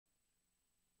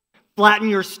Flatten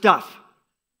your stuff.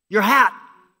 Your hat.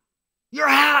 Your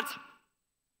hat.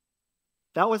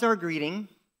 That was our greeting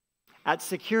at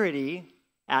security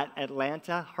at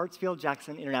Atlanta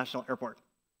Hartsfield-Jackson International Airport.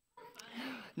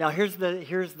 Now, here's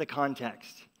the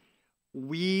context.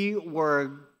 We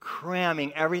were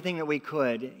cramming everything that we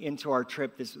could into our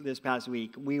trip this past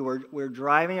week. We're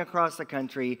driving across the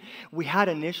country. We had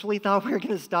initially thought we were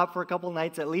going to stop for a couple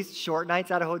nights, at least short nights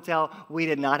at a hotel. We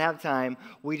did not have time.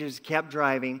 We just kept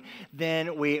driving.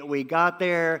 Then we got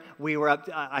there. We were up,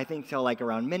 I think, till like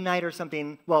around midnight or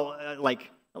something. Well,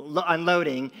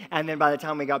 unloading, and then by the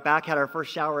time we got back, had our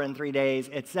first shower in 3 days,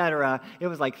 etc. It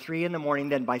was like 3 in the morning.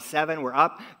 Then by 7, we're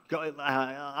up,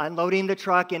 unloading the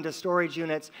truck into storage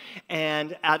units,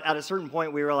 and at a certain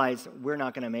point, we realized we're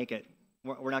not going to make it.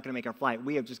 We're not going to make our flight.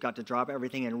 We have just got to drop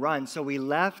everything and run. So we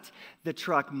left the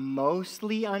truck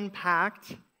mostly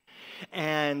unpacked,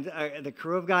 and the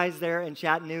crew of guys there in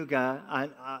Chattanooga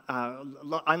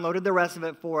unloaded the rest of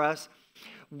it for us.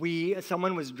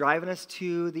 Someone was driving us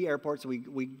to the airport, so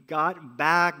we got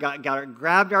back,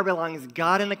 grabbed our belongings,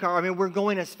 got in the car. I mean, we're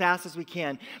going as fast as we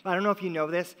can. But I don't know if you know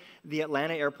this, the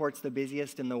Atlanta airport's the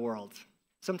busiest in the world.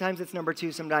 Sometimes it's number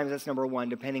 2, sometimes it's number 1,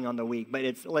 depending on the week. But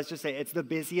let's just say it's the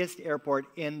busiest airport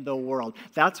in the world.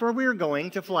 That's where we were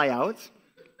going to fly out.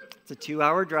 It's a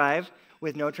 2-hour drive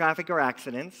with no traffic or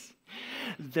accidents.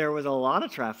 There was a lot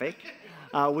of traffic.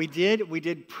 We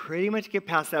did pretty much get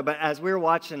past that, but as we were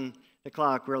watching the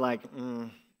clock, we're like,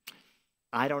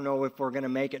 I don't know if we're going to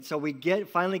make it. So we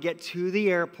finally get to the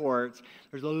airport.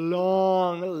 There's a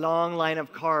long, long line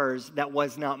of cars that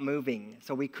was not moving.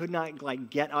 So we could not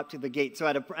get up to the gate. So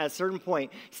at a certain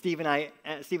point, Stephen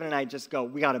and I just go,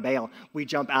 we got to bail. We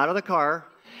jump out of the car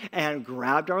and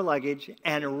grabbed our luggage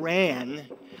and ran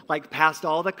past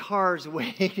all the cars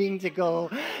waiting to go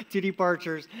to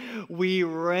departures. We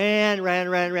ran.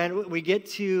 We get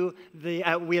to we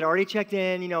had already checked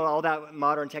in, all that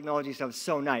modern technology stuff is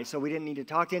so nice. So we didn't need to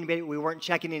talk to anybody. We weren't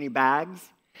checking any bags.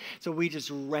 So we just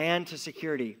ran to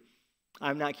security.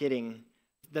 I'm not kidding.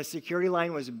 The security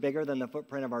line was bigger than the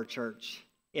footprint of our church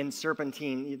in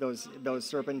serpentine, those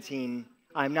serpentine.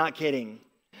 I'm not kidding.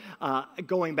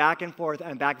 Going back and forth,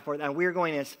 and we were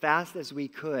going as fast as we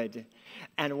could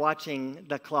and watching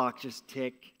the clock just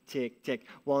tick, tick, tick.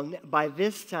 Well, by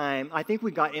this time, I think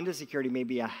we got into security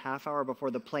maybe a half hour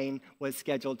before the plane was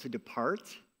scheduled to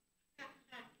depart.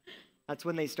 That's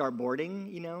when they start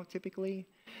boarding, typically.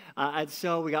 And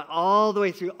so we got all the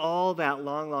way through all that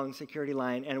long security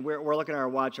line, and we're looking at our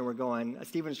watch, and we're going,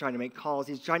 Stephen's trying to make calls.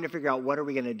 He's trying to figure out, what are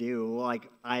we going to do?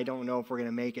 I don't know if we're going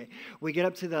to make it. We get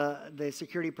up to the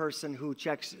security person who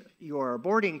checks your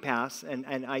boarding pass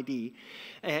and ID,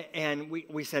 and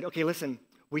we said, okay, listen,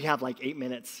 we have 8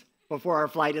 minutes before our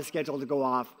flight is scheduled to go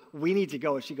off. We need to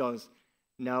go. She goes,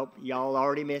 nope, y'all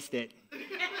already missed it.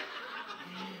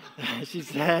 She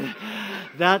said,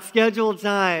 that scheduled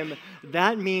time,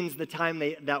 that means the time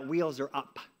that wheels are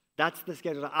up. That's the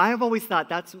scheduled time. I've always thought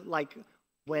that's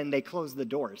when they close the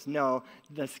doors. No,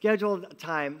 the scheduled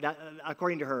time, that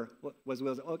according to her, was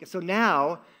wheels up. Okay, so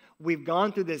now we've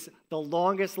gone through the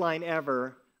longest line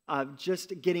ever of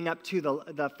just getting up to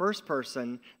the first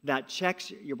person that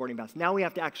checks your boarding pass. Now we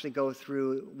have to actually go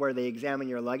through where they examine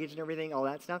your luggage and everything, all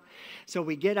that stuff. So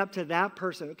we get up to that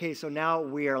person. Okay, so now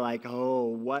we are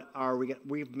what are we?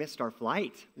 We've missed our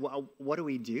flight. What do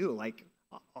we do?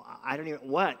 I don't even,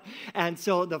 what? And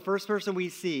so the first person we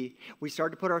see, we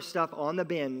start to put our stuff on the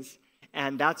bins,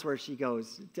 and that's where she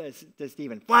goes to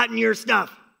Stephen, flatten your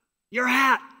stuff, your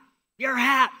hat.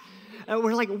 And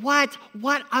we're like, what?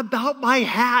 What about my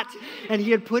hat? And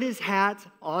he had put his hat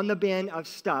on the bin of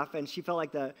stuff, and she felt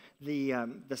like the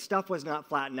stuff was not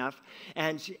flat enough.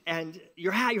 And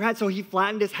your hat. So he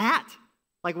flattened his hat.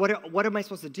 What am I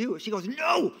supposed to do? She goes,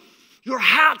 no, your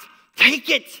hat, take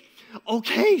it.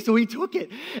 Okay, so he took it.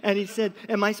 And he said,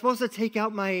 am I supposed to take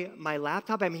out my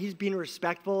laptop? I mean, he's being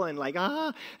respectful and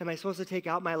am I supposed to take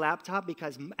out my laptop?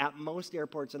 Because at most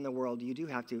airports in the world, you do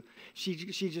have to. She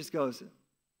just goes,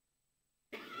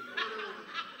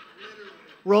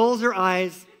 rolls her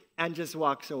eyes, and just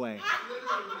walks away.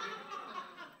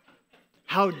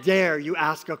 How dare you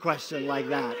ask a question like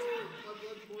that?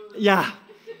 Yeah.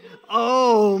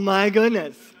 Oh, my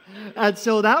goodness. And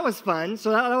so that was fun. So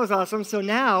that was awesome. So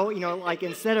now,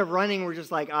 instead of running, we're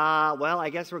just I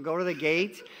guess we'll go to the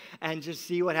gate and just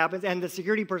see what happens. And the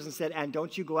security person said, and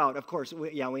don't you go out. Of course,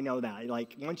 we know that.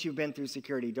 Once you've been through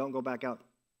security, don't go back out.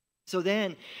 So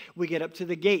then we get up to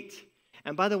the gate.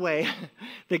 And by the way,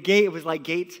 the gate was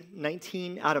gate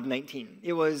 19 out of 19.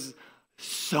 It was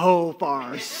so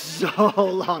far, so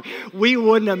long. We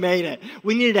wouldn't have made it.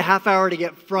 We needed a half hour to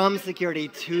get from security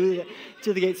to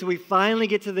the gate. So we finally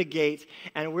get to the gate,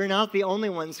 and we're not the only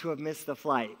ones who have missed the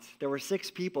flight. There were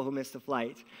 6 people who missed the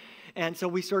flight. And so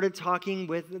we started talking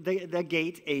with the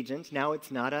gate agent. Now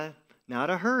it's not a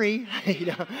hurry,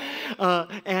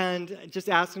 and just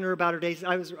asking her about her day.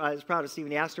 I was proud of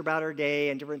Stephen. He asked her about her day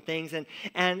and different things,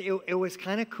 and it was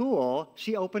kind of cool.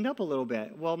 She opened up a little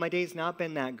bit. Well, my day's not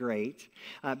been that great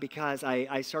because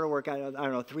I started work at,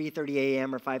 3:30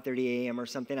 a.m. or 5:30 a.m. or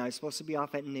something. I was supposed to be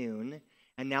off at noon,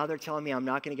 and now they're telling me I'm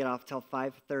not going to get off till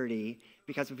 5:30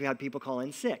 because we've had people call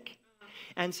in sick.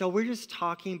 And so we're just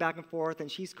talking back and forth,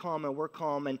 and she's calm, and we're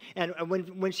calm. And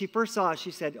when she first saw us,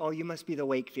 she said, "Oh, you must be the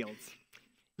Wakefields."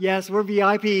 Yes, we're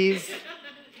VIPs.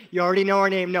 You already know our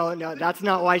name. No, that's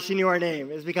not why she knew our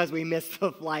name. It's because we missed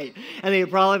the flight. And they've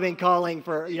probably been calling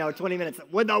for, 20 minutes.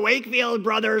 Would the Wakefield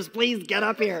brothers please get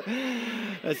up here?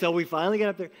 And so we finally get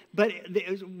up there. But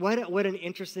what an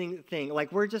interesting thing.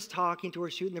 Like, we're just talking to her,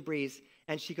 shooting the breeze,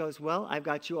 and she goes, "Well, I've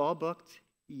got you all booked.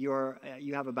 You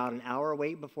have about an hour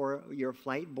wait before your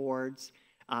flight boards,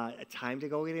 time to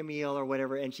go get a meal or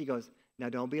whatever." And she goes, "Now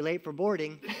don't be late for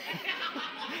boarding."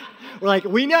 We're like,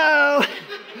 "We know.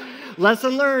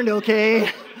 Lesson learned, okay?"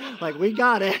 Like, we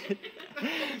got it.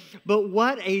 But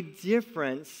what a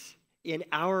difference in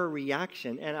our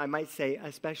reaction, and I might say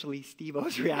especially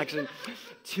Steve-O's reaction,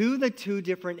 to the 2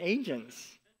 different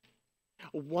agents.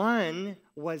 One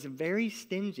was very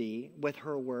stingy with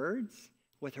her words,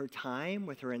 with her time,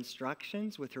 with her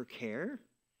instructions, with her care.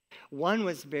 One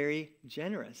was very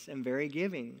generous and very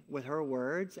giving with her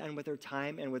words and with her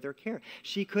time and with her care.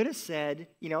 She could have said,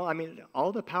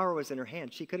 all the power was in her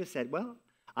hand. She could have said, "Well,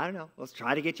 I don't know, let's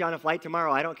try to get you on a flight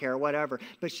tomorrow. I don't care, whatever."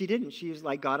 But she didn't. She was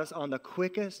got us on the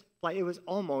quickest flight. It was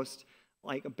almost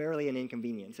like barely an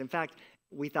inconvenience. In fact,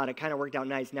 we thought it kind of worked out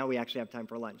nice. Now we actually have time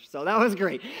for lunch. So that was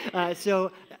great.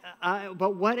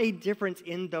 But what a difference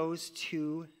in those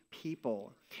 2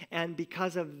 people. And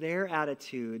because of their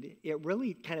attitude, it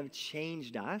really kind of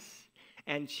changed us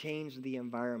and changed the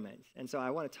environment. And so I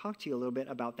want to talk to you a little bit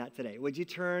about that today. Would you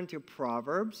turn to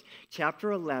Proverbs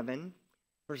chapter 11,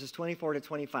 verses 24 to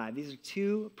 25. These are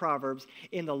 2 proverbs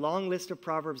in the long list of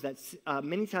proverbs that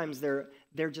many times they're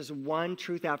just one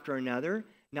truth after another,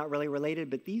 not really related,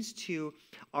 but these 2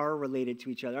 are related to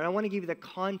each other. And I want to give you the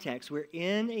context. We're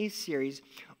in a series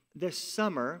this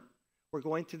summer. We're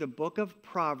going through the book of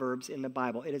Proverbs in the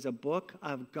Bible. It is a book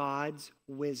of God's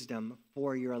wisdom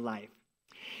for your life.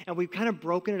 And we've kind of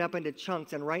broken it up into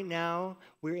chunks. And right now,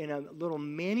 we're in a little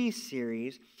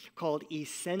mini-series called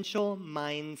Essential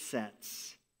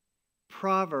Mindsets.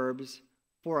 Proverbs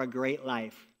for a Great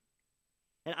Life.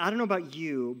 And I don't know about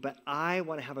you, but I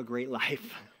want to have a great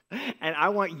life. And I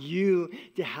want you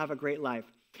to have a great life.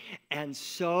 And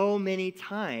so many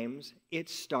times, it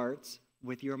starts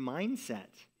with your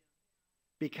mindset.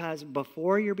 Because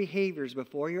before your behaviors,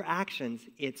 before your actions,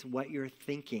 it's what you're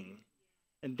thinking.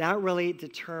 And that really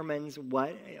determines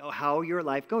how your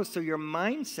life goes. So your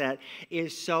mindset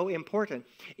is so important.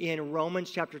 In Romans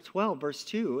chapter 12, verse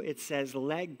 2, it says,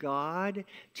 "Let God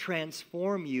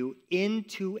transform you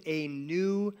into a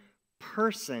new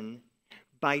person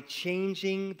by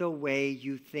changing the way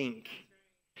you think."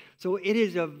 So it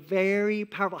is a very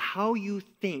powerful, how you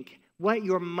think, what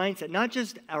your mindset, not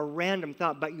just a random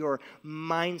thought, but your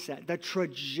mindset, the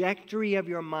trajectory of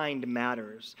your mind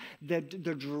matters. The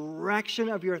direction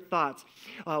of your thoughts.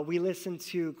 We listened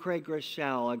to Craig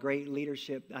Groeschel, a great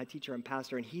leadership teacher and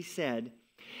pastor, and he said,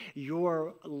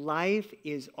 your life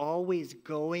is always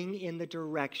going in the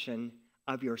direction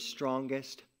of your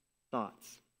strongest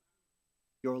thoughts.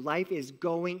 Your life is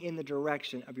going in the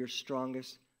direction of your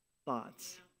strongest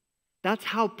thoughts. That's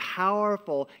how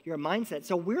powerful your mindset.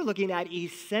 So we're looking at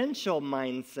essential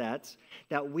mindsets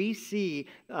that we see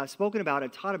spoken about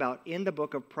and taught about in the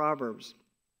book of Proverbs.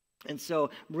 And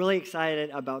so I'm really excited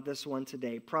about this one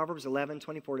today. Proverbs 11,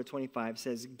 24 to 25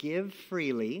 says, "Give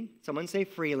freely," someone say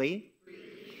freely,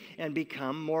 "and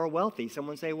become more wealthy."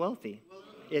 Someone say wealthy.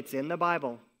 It's in the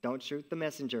Bible. Don't shoot the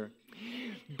messenger.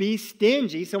 "Be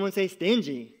stingy," someone say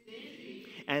stingy,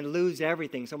 "and lose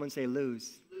everything." Someone say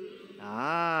lose.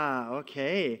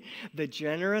 Okay. "The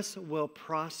generous will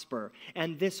prosper."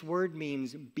 And this word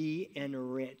means be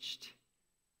enriched.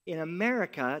 In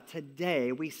America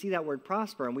today, we see that word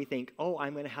prosper and we think, oh,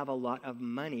 I'm going to have a lot of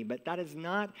money. But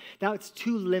that's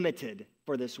too limited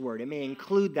for this word. It may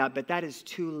include that, but that is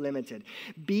too limited.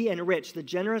 Be enriched. The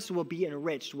generous will be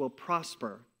enriched, will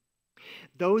prosper.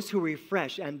 Those who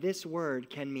refresh, and this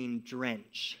word can mean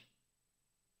drench.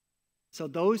 So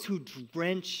those who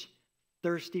drench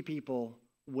thirsty people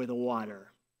with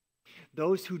water.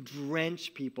 Those who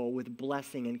drench people with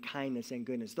blessing and kindness and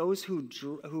goodness, those who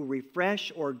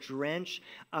refresh or drench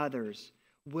others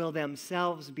will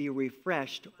themselves be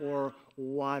refreshed or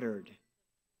watered.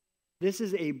 This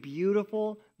is a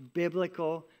beautiful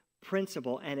biblical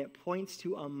principle, and it points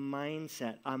to a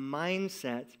mindset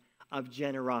of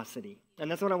generosity. And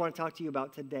that's what I want to talk to you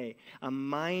about today, a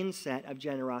mindset of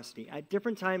generosity. At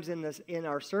different times in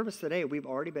our service today, we've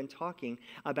already been talking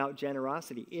about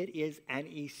generosity. It is an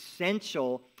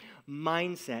essential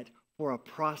mindset for a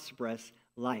prosperous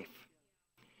life.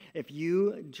 If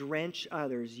you drench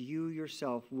others, you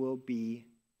yourself will be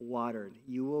watered.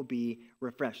 You will be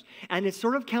refreshed. And it's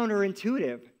sort of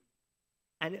counterintuitive.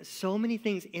 And so many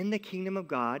things in the kingdom of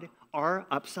God are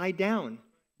upside down.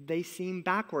 They seem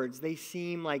backwards. They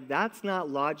seem like that's not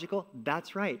logical.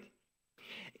 That's right.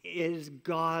 It is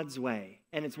God's way.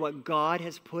 And it's what God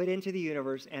has put into the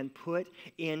universe and put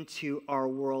into our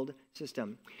world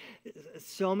system.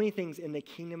 So many things in the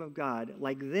kingdom of God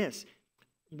like this.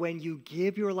 When you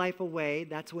give your life away,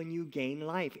 that's when you gain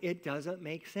life. It doesn't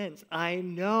make sense. I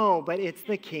know, but it's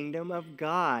the kingdom of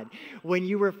God. When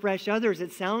you refresh others,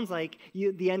 it sounds like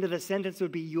the end of the sentence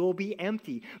would be, you'll be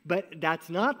empty. But that's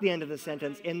not the end of the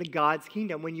sentence in the God's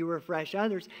kingdom. When you refresh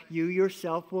others, you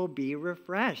yourself will be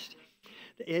refreshed.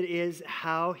 It is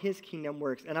how his kingdom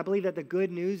works. And I believe that the good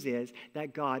news is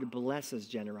that God blesses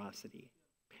generosity.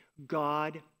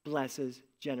 God blesses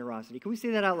generosity. Can we say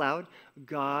that out loud?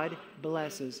 God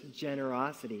blesses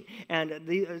generosity. And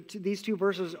these two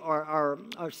verses are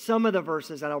some of the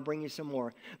verses, and I'll bring you some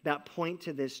more, that point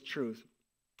to this truth.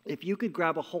 If you could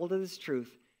grab a hold of this truth,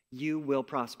 you will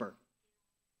prosper.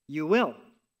 You will.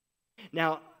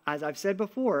 Now, as I've said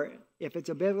before, if it's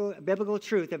a biblical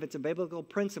truth, if it's a biblical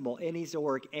principle, it needs to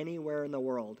work anywhere in the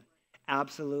world.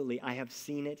 Absolutely. I have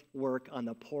seen it work on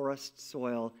the poorest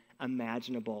soil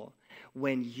imaginable.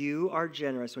 When you are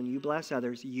generous, when you bless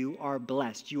others, you are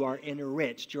blessed. You are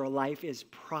enriched. Your life is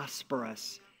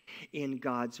prosperous in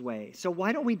God's way. So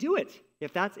why don't we do it?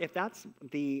 If that's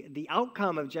the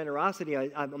outcome of generosity, a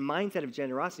mindset of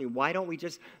generosity, why don't we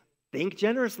just think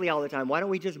generously all the time? Why don't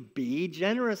we just be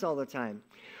generous all the time?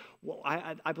 Well,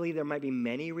 I believe there might be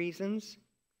many reasons,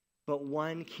 but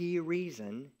one key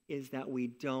reason is that we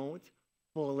don't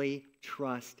fully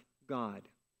trust God.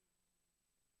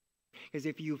 Because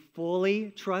if you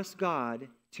fully trust God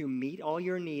to meet all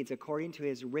your needs according to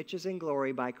his riches and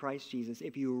glory by Christ Jesus,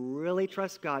 if you really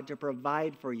trust God to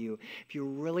provide for you, if you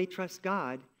really trust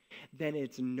God, then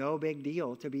it's no big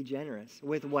deal to be generous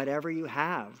with whatever you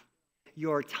have,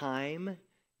 your time,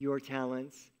 your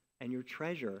talents, and your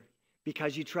treasure,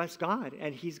 because you trust God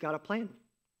and he's got a plan.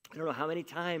 I don't know how many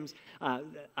times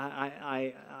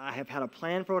I have had a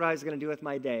plan for what I was going to do with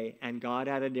my day, and God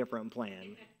had a different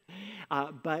plan.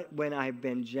 But when I've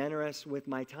been generous with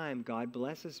my time, God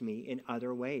blesses me in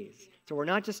other ways. So we're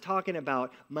not just talking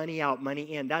about money out,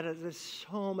 money in. That is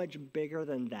so much bigger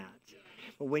than that.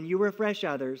 But when you refresh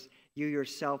others, you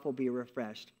yourself will be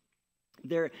refreshed.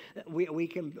 We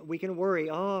can worry,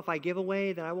 if I give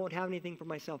away, then I won't have anything for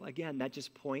myself. Again, that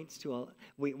just points to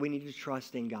we need to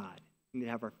trust in God. We need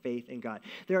to have our faith in God.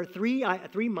 There are three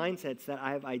mindsets that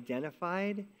I've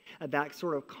identified that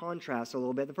sort of contrast a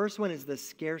little bit. The first one is the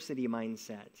scarcity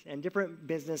mindset. And different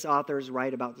business authors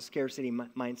write about the scarcity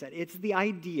mindset. It's the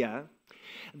idea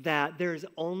that there's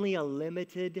only a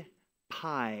limited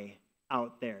pie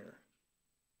out there.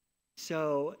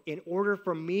 So in order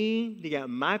for me to get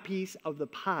my piece of the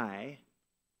pie,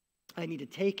 I need to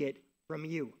take it from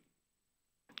you.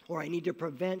 Or I need to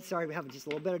prevent, sorry, we have just a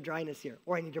little bit of dryness here.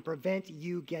 Or I need to prevent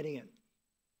you getting it.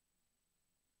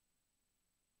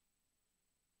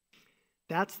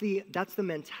 That's the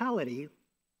mentality,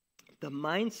 the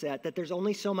mindset that there's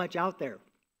only so much out there.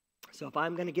 So if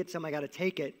I'm going to get some, I got to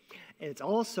take it. And it's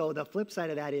also, the flip side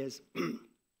of that is,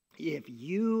 if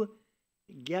you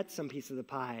get some piece of the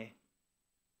pie,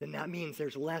 then that means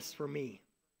there's less for me.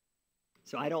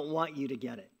 So I don't want you to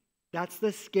get it. That's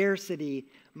the scarcity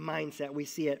mindset. We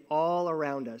see it all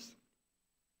around us.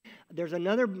 There's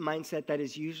another mindset that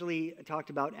is usually talked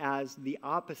about as the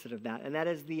opposite of that, and that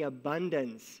is the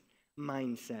abundance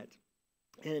mindset.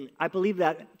 And I believe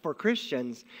that for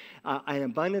Christians, an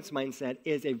abundance mindset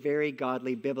is a very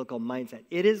godly biblical mindset.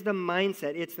 It is the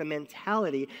mindset, it's the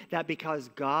mentality that because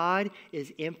God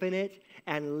is infinite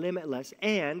and limitless,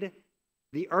 and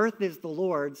the earth is the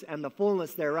Lord's and the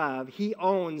fullness thereof, he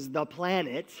owns the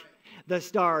planet, the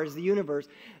stars, the universe.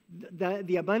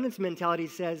 The abundance mentality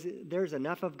says there's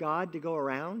enough of God to go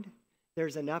around.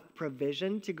 There's enough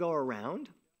provision to go around.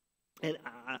 And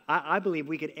I believe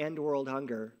we could end world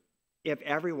hunger if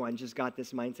everyone just got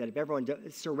this mindset. If everyone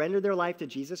surrendered their life to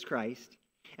Jesus Christ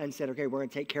and said, okay, we're going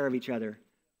to take care of each other.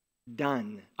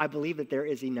 Done. I believe that there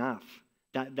is enough.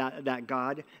 That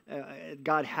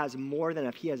God has more than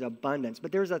enough. He has abundance.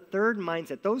 But there's a third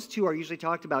mindset. Those two are usually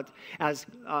talked about as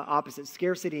opposites,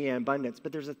 scarcity and abundance.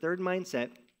 But there's a third mindset.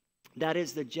 That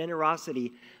is the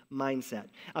generosity mindset.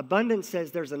 Abundance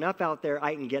says there's enough out there,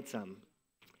 I can get some.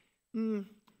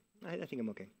 I think I'm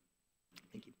okay.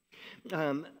 Thank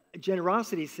you.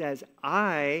 Generosity says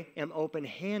I am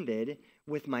open-handed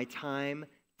with my time,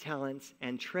 talents,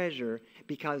 and treasure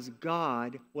because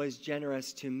God was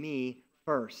generous to me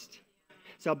first.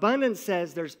 So abundance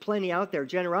says there's plenty out there.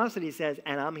 Generosity says,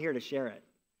 and I'm here to share it.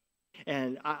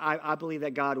 And I believe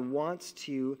that God wants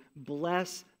to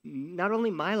bless not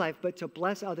only my life, but to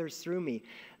bless others through me.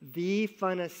 The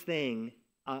funnest thing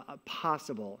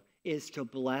possible is to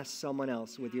bless someone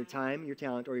else with your time, your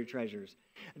talent, or your treasures.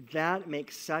 That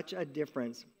makes such a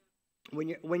difference.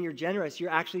 When you're generous,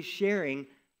 you're actually sharing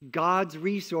God's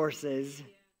resources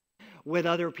with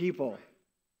other people.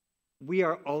 We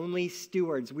are only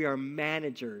stewards. We are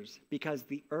managers because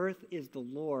the earth is the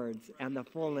Lord's and the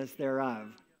fullness thereof.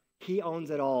 He owns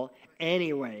it all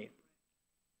anyway.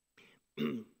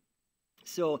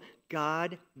 So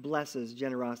God blesses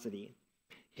generosity.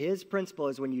 His principle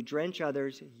is when you drench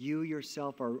others, you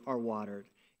yourself are watered.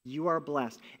 You are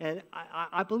blessed. And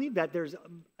I believe that there's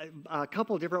a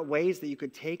couple different ways that you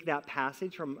could take that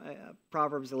passage from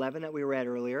Proverbs 11 that we read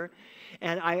earlier.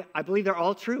 And I believe they're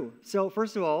all true. So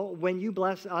first of all, when you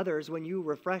bless others, when you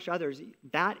refresh others,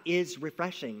 that is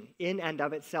refreshing in and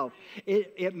of itself.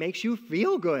 It makes you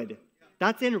feel good.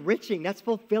 That's enriching. That's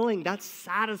fulfilling. That's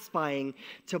satisfying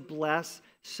to bless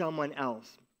someone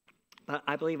else. But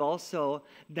I believe also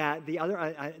that the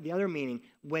other meaning,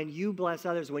 when you bless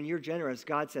others, when you're generous,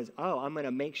 God says, oh, I'm going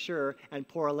to make sure and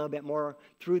pour a little bit more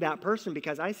through that person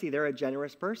because I see they're a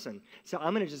generous person. So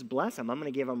I'm going to just bless them. I'm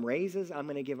going to give them raises. I'm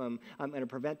going to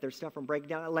prevent their stuff from breaking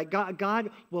down. Like God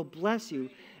will bless you.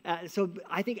 So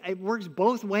I think it works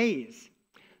both ways.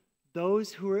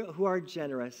 Those who are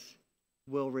generous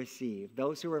will receive.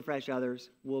 Those who refresh others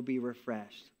will be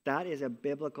refreshed. That is a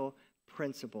biblical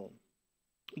principle.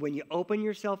 When you open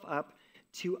yourself up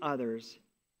to others,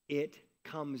 it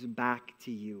comes back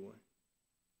to you.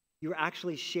 You're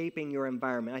actually shaping your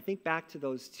environment. I think back to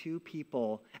those two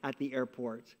people at the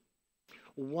airport.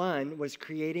 One was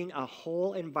creating a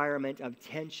whole environment of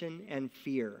tension and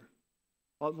fear.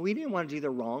 Well, we didn't want to do the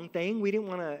wrong thing. We didn't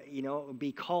want to,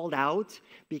 be called out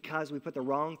because we put the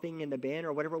wrong thing in the bin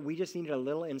or whatever. We just needed a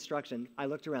little instruction. I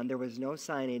looked around. There was no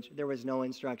signage. There was no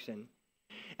instruction.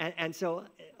 And so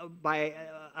by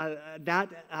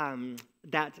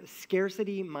that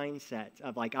scarcity mindset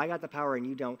of like, I got the power and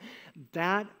you don't,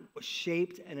 that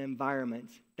shaped an environment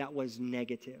that was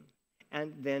negative.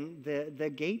 And then the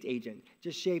gate agent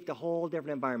just shaped a whole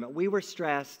different environment. We were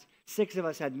stressed. 6 of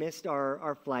us had missed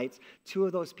our flights. 2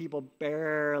 of those people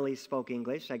barely spoke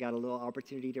English. I got a little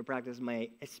opportunity to practice my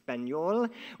Espanol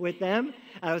with them.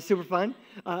 It was super fun.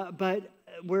 But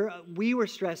we were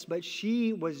stressed, but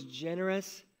she was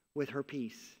generous with her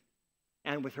peace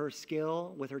and with her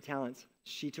skill, with her talents.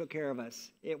 She took care of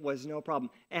us. It was no problem.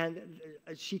 And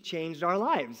she changed our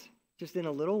lives just in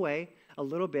a little way, a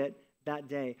little bit that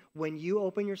day. When you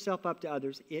open yourself up to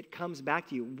others, it comes back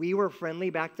to you. We were friendly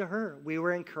back to her. We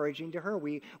were encouraging to her.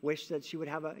 We wished that she would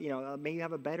have maybe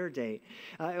have a better day.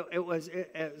 It was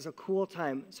a cool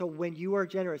time. So when you are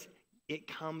generous, it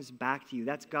comes back to you.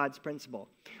 That's God's principle.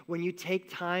 When you take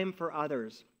time for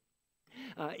others,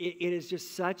 it is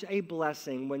just such a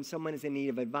blessing when someone is in need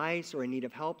of advice or in need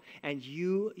of help, and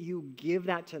you give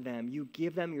that to them. You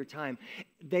give them your time.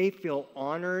 They feel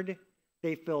honored.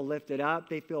 They feel lifted up.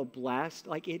 They feel blessed.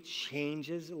 Like it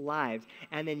changes lives.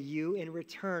 And then you, in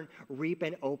return, reap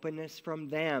an openness from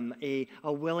them, a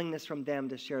willingness from them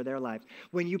to share their lives.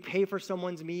 When you pay for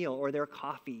someone's meal or their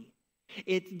coffee,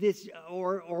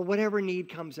 or whatever need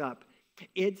comes up,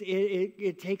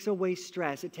 it takes away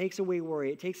stress. It takes away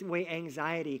worry. It takes away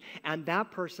anxiety. And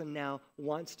that person now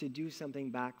wants to do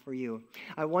something back for you.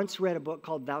 I once read a book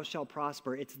called Thou Shalt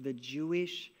Prosper. It's the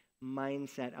Jewish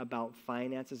mindset about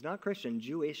finances, not Christian,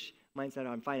 Jewish mindset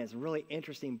on finance. A really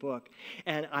interesting book.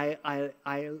 And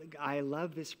I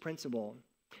love this principle.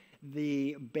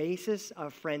 The basis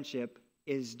of friendship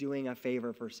is doing a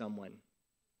favor for someone.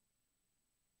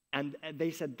 And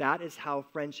they said that is how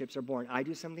friendships are born. I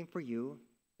do something for you,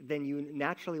 then you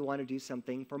naturally want to do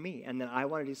something for me. And then I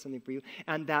want to do something for you.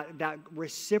 And that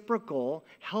reciprocal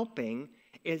helping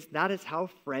that is how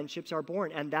friendships are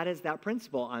born. And that is that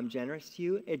principle. I'm generous to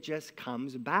you. It just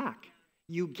comes back.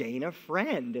 You gain a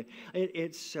friend.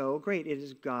 It's so great. It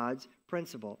is God's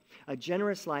principle. A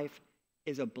generous life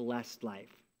is a blessed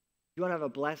life. you want to have a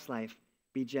blessed life,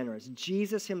 be generous.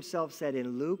 Jesus himself said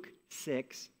in Luke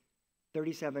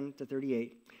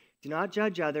 6:37-38, do not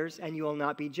judge others, and you will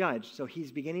not be judged. So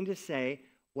he's beginning to say,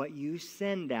 what you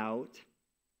send out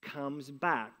comes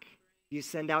back. You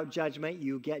send out judgment,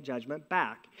 you get judgment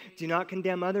back. Do not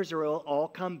condemn others, or it will all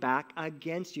come back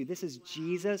against you. This is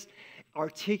Jesus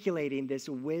articulating this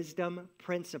wisdom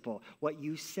principle. What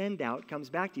you send out comes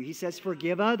back to you. He says,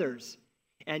 forgive others,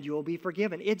 and you will be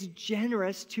forgiven. It's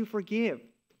generous to forgive.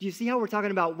 Do you see how we're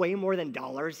talking about way more than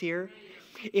dollars here?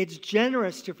 It's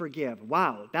generous to forgive.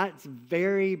 Wow, that's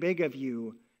very big of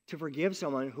you to forgive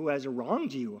someone who has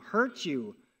wronged you, hurt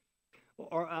you,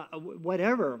 or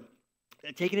whatever,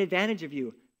 taken advantage of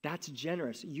you. That's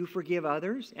generous. You forgive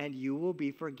others, and you will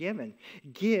be forgiven.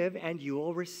 Give, and you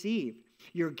will receive.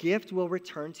 Your gift will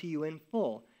return to you in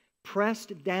full,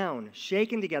 pressed down,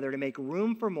 shaken together to make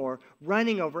room for more,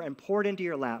 running over and poured into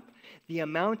your lap. The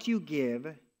amount you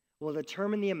give will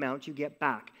determine the amount you get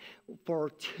back. For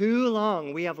too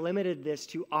long, we have limited this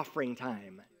to offering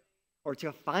time or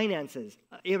to finances.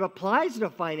 It applies to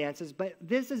finances, but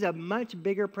this is a much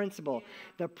bigger principle.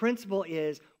 The principle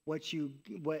is what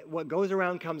goes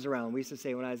around comes around. We used to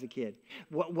say when I was a kid.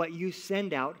 What you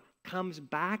send out comes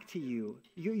back to you.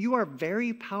 You are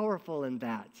very powerful in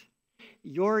that.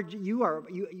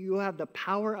 You have the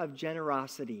power of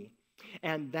generosity,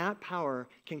 and that power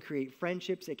can create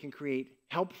friendships. It can create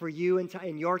help for you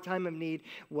in your time of need.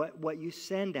 What you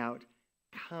send out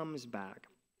comes back.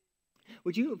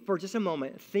 Would you, for just a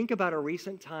moment, think about a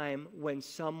recent time when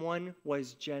someone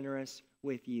was generous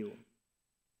with you?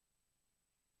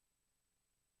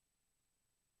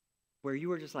 Where you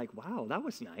were just like, wow, that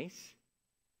was nice.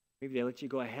 Maybe they let you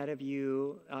go ahead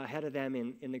of them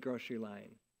in the grocery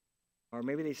line. Or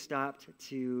maybe they stopped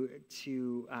to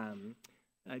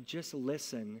just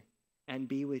listen and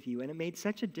be with you. And it made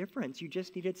such a difference. You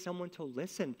just needed someone to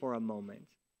listen for a moment.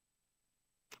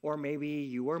 Or maybe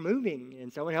you were moving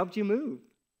and someone helped you move.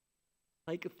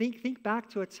 Like think back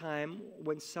to a time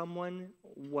when someone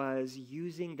was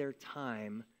using their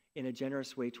time in a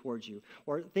generous way towards you.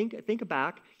 Or think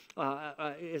back,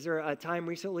 is there a time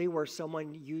recently where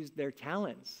someone used their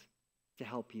talents to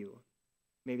help you?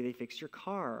 Maybe they fixed your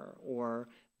car, or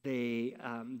they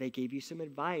gave you some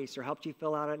advice, or helped you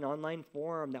fill out an online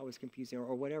form that was confusing,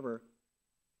 or whatever.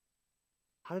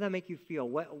 How did that make you feel?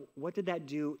 What did that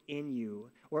do in you?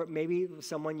 Or maybe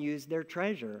someone used their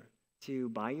treasure to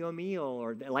buy you a meal,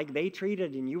 or like they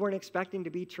treated and you weren't expecting to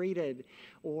be treated,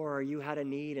 or you had a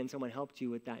need and someone helped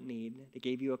you with that need. They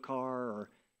gave you a car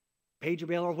or paid your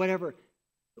bill or whatever.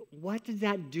 What does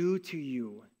that do to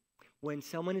you? When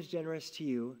someone is generous to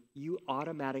you, you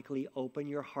automatically open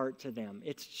your heart to them.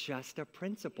 It's just a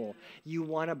principle. You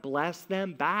want to bless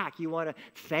them back. You want to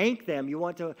thank them. You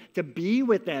want to be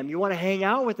with them. You want to hang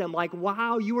out with them. Like,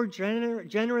 wow, you were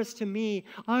generous to me.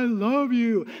 I love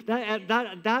you.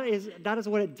 That is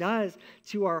what it does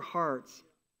to our hearts.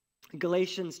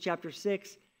 Galatians chapter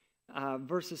 6,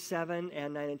 verses 7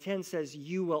 and 9 and 10 says,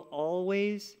 you will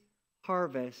always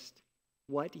harvest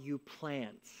what you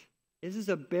plant. This is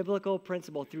a biblical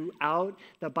principle throughout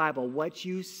the Bible. What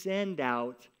you send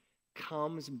out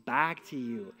comes back to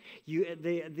you.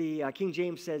 The King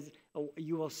James says,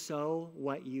 you will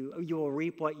you will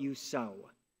reap what you sow.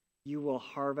 You will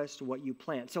harvest what you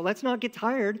plant. So let's not get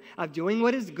tired of doing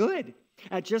what is good.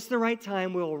 At just the right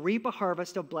time, we will reap a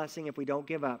harvest of blessing if we don't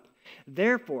give up.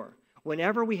 Therefore,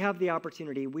 whenever we have the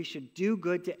opportunity, we should do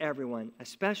good to everyone,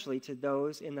 especially to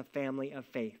those in the family of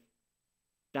faith.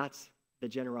 That's the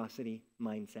generosity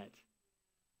mindset.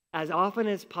 As often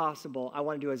as possible, I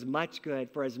want to do as much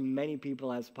good for as many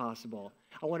people as possible.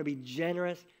 I want to be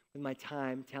generous with my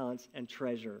time, talents, and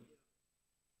treasure.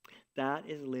 That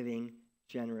is living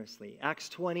generously. Acts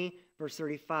 20, verse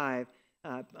 35,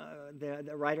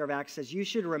 the writer of Acts says, you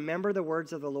should remember the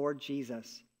words of the Lord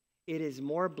Jesus. It is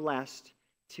more blessed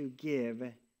to give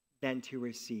than to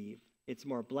receive. It's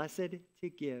more blessed to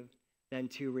give than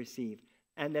to receive.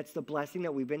 And that's the blessing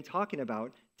that we've been talking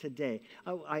about today.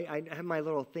 Oh, I have my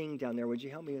little thing down there. Would you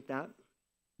help me with that?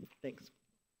 Thanks.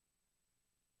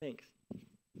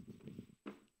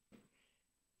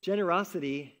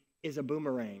 Generosity is a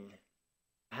boomerang.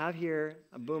 I have here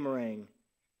a boomerang.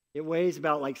 It weighs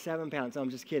about like 7 pounds. No, I'm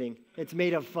just kidding. It's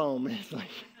made of foam.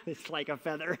 It's like a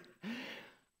feather.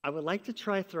 I would like to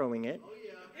try throwing it. Oh,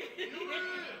 yeah.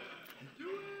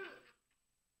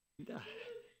 Do it.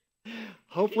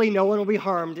 Hopefully no one will be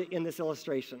harmed in this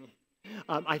illustration.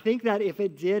 I think that if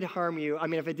it did harm you,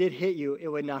 if it did hit you, it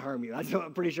would not harm you.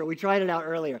 I'm pretty sure. We tried it out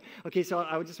earlier. Okay, so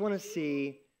I just want to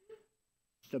see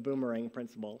the boomerang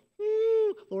principle.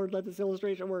 Lord, let this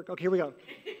illustration work. Okay, here we go.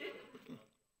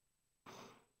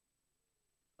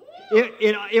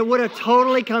 It would have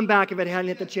totally come back if it hadn't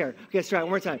hit the chair. Okay, let's try it one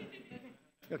more time.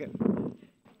 Okay.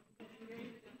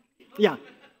 Yeah.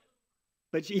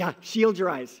 But yeah, shield your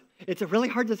eyes. It's really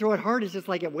hard to throw it hard. It's just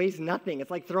like it weighs nothing.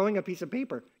 It's like throwing a piece of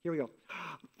paper. Here we go.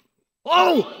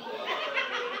 Oh!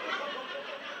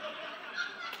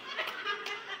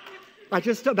 I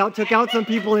just about took out some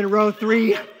people in row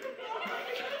 3.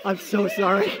 I'm so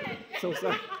sorry. So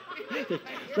sorry.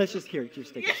 Let's just hear it.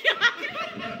 Just take it.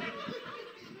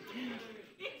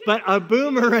 But a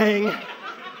boomerang,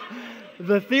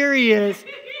 the theory is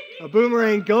a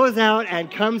boomerang goes out and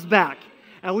comes back.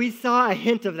 And we saw a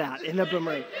hint of that in the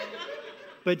boomerang.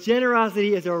 But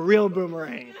generosity is a real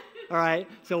boomerang. All right?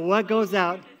 So what goes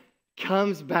out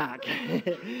comes back.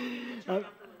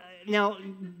 Now,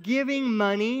 giving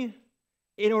money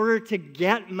in order to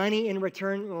get money in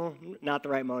return, well, not the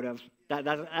right motive.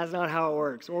 That's not how it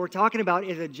works. What we're talking about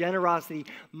is a generosity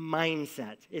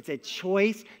mindset. It's a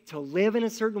choice to live in a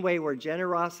certain way where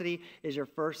generosity is your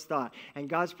first thought. And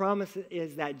God's promise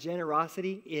is that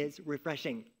generosity is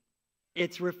refreshing.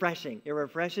 It's refreshing. It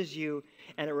refreshes you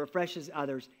and it refreshes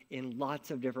others in lots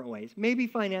of different ways. Maybe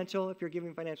financial, if you're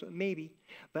giving financial, maybe.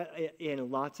 But in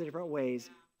lots of different ways,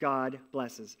 God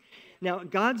blesses. Now,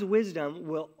 God's wisdom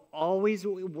will always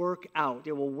work out.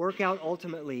 It will work out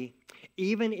ultimately,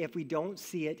 even if we don't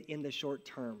see it in the short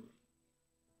term.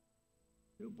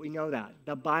 We know that.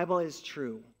 The Bible is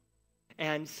true.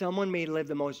 And someone may live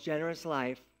the most generous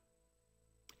life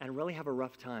and really have a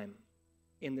rough time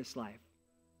in this life.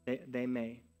 They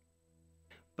may.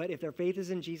 But if their faith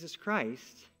is in Jesus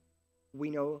Christ,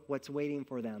 we know what's waiting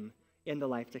for them in the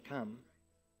life to come.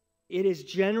 It is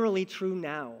generally true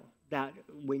now that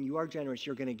when you are generous,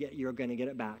 you're going to get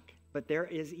it back. But there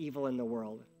is evil in the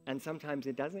world, and sometimes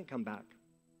it doesn't come back,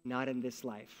 not in this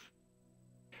life.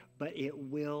 But it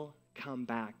will come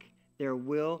back. There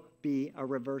will be a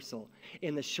reversal.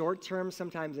 In the short term,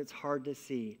 sometimes it's hard to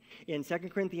see. In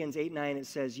 2 Corinthians 8:9, it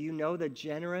says, "You know the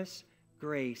generous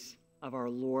grace of our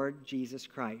Lord Jesus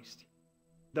Christ.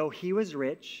 Though he was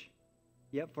rich,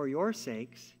 yet for your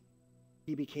sakes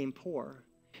he became poor,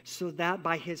 so that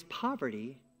by his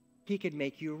poverty he could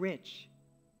make you rich."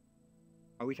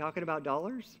 Are we talking about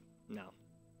dollars? No.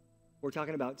 We're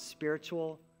talking about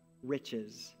spiritual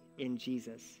riches in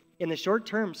Jesus. In the short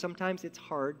term, sometimes it's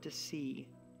hard to see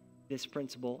this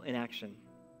principle in action.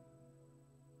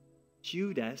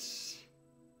 Judas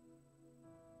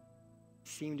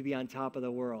seemed to be on top of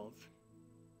the world.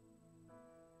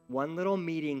 One little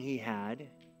meeting he had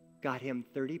got him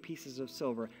 30 pieces of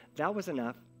silver. That was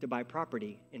enough to buy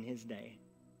property in his day.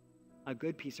 A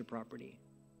good piece of property.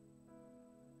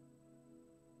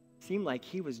 Seemed like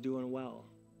he was doing well.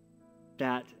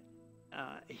 That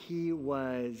he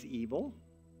was evil.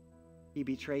 He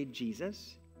betrayed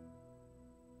Jesus.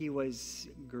 He was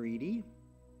greedy.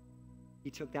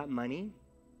 He took that money,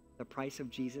 the price of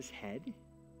Jesus' head,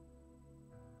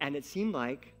 and it seemed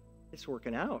like it's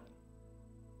working out.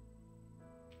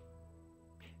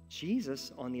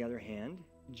 Jesus, on the other hand,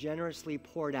 generously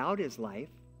poured out his life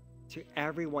to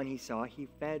everyone he saw. He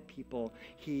fed people.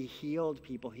 He healed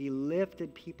people. He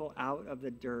lifted people out of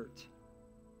the dirt.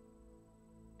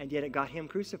 And yet it got him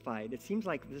crucified. It seems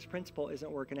like this principle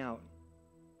isn't working out.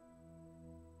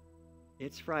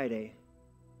 It's Friday,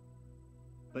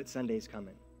 but Sunday's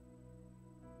coming.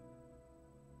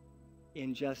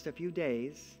 In just a few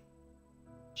days,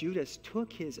 Judas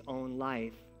took his own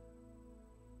life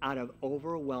out of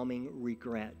overwhelming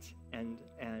regret and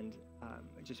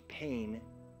just pain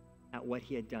at what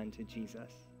he had done to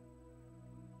Jesus.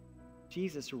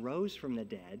 Jesus rose from the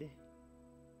dead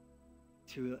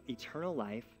to eternal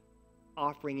life,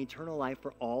 offering eternal life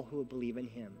for all who believe in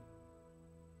him.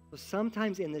 So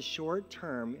sometimes in the short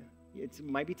term, it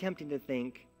might be tempting to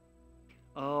think,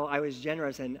 oh, I was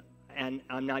generous and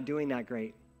I'm not doing that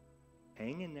great.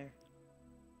 Hang in there.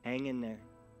 Hang in there.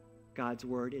 God's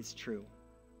word is true.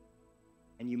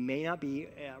 And you may not be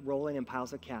rolling in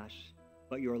piles of cash,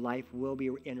 but your life will be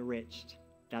enriched.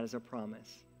 That is a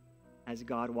promise as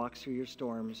God walks through your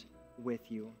storms with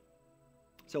you.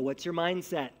 So what's your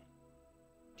mindset?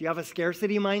 Do you have a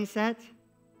scarcity mindset?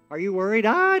 Are you worried?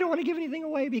 I don't want to give anything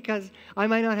away because I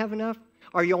might not have enough.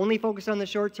 Are you only focused on the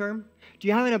short term? Do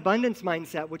you have an abundance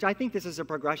mindset, which I think this is a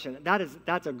progression?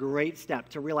 That's a great step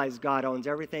to realize God owns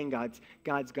everything. God's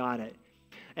got it,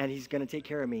 and he's going to take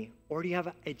care of me. Or do you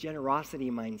have a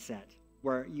generosity mindset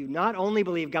where you not only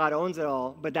believe God owns it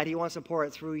all, but that he wants to pour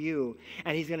it through you,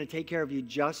 and he's going to take care of you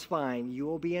just fine. You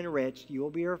will be enriched. You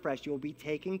will be refreshed. You will be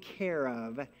taken care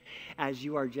of as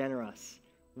you are generous.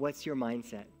 What's your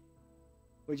mindset?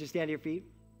 Would you stand to your feet?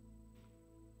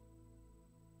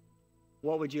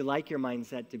 What would you like your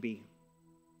mindset to be?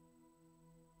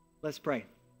 Let's pray.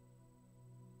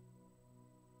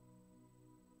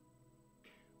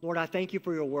 Lord, I thank you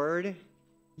for your word.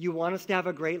 You want us to have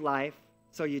a great life,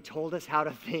 so you told us how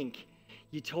to think.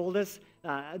 You told us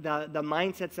the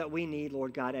mindsets that we need,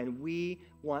 Lord God, and we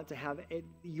want to have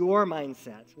your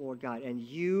mindset, Lord God, and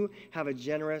you have a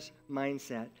generous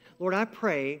mindset. Lord, I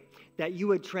pray that you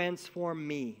would transform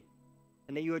me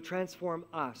and that you would transform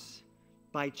us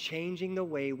by changing the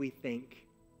way we think.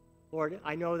 Lord,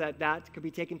 I know that could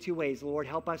be taken two ways. Lord,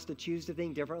 help us to choose to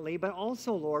think differently, but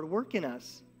also, Lord, work in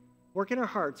us. Work in our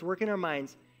hearts, work in our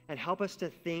minds, and help us to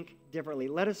think differently.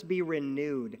 Let us be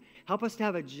renewed. Help us to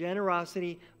have a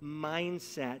generosity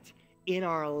mindset in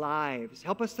our lives.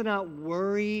 Help us to not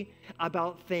worry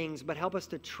about things, but help us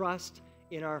to trust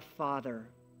in our Father,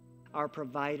 our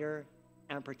provider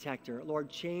and protector. Lord,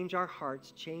 change our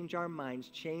hearts, change our minds,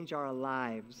 change our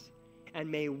lives, and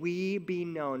may we be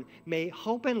known. May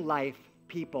Hope and Life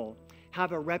people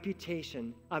have a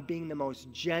reputation of being the most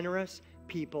generous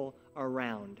people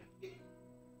around.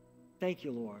 Thank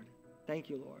you, Lord. Thank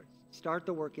you, Lord. Start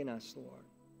the work in us, Lord.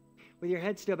 With your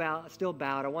head still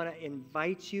bowed, I want to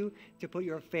invite you to put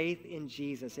your faith in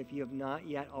Jesus if you have not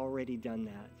yet already done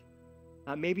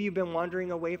that. Maybe you've been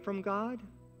wandering away from God.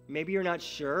 Maybe you're not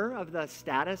sure of the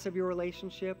status of your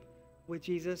relationship with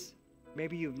Jesus.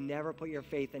 Maybe you've never put your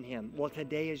faith in him. Well,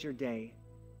 today is your day.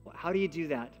 How do you do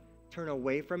that? Turn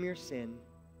away from your sin.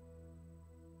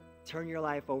 Turn your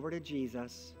life over to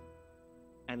Jesus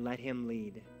and let him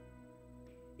lead.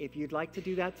 If you'd like to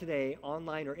do that today,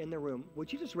 online or in the room,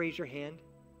 would you just raise your hand?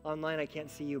 Online, I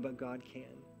can't see you, but God can.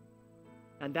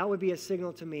 And that would be a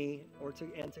signal to me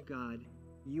and to God.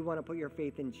 You want to put your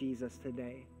faith in Jesus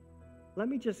today. Let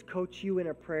me just coach you in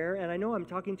a prayer. And I know I'm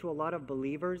talking to a lot of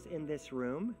believers in this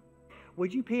room.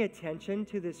 Would you pay attention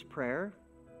to this prayer?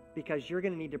 Because you're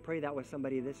going to need to pray that with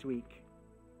somebody this week.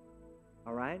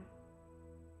 All right?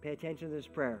 Pay attention to this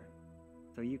prayer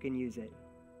so you can use it.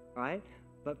 All right?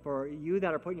 But for you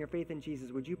that are putting your faith in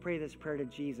Jesus, would you pray this prayer to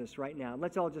Jesus right now?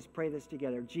 Let's all just pray this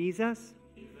together. Jesus,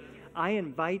 I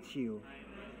invite you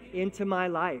into my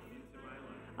life.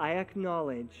 I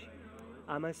acknowledge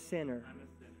I'm a sinner.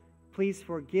 Please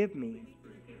forgive me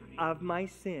of my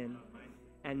sin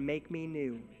and make me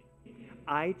new.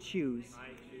 I choose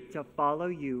to follow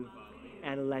you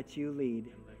and let you lead.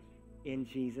 In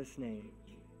Jesus' name.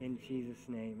 In Jesus'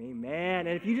 name, amen.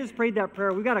 And if you just prayed that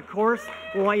prayer, we got a course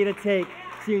we want you to take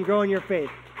so you can grow in your faith.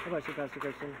 How about you, Pastor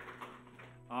Christian?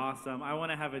 Awesome. I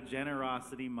want to have a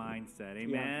generosity mindset.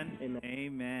 Amen? Yeah, amen.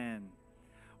 Amen.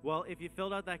 Well, if you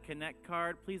filled out that Connect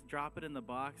card, please drop it in the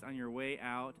box on your way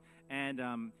out.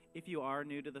 And if you are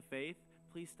new to the faith,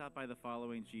 please stop by the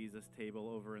Following Jesus table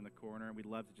over in the corner. We'd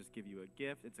love to just give you a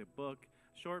gift. It's a book,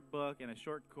 short book, and a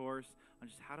short course on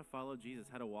just how to follow Jesus,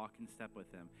 how to walk in step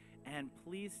with him. And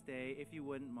please stay, if you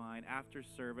wouldn't mind, after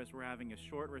service. We're having a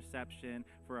short reception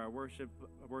for our worship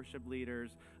leaders,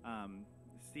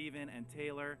 Stephen and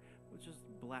Taylor. We'll just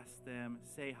bless them,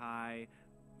 say hi,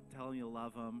 tell them you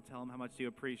love them, tell them how much you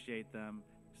appreciate them.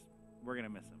 We're going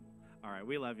to miss them. All right,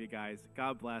 we love you guys.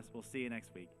 God bless. We'll see you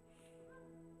next week.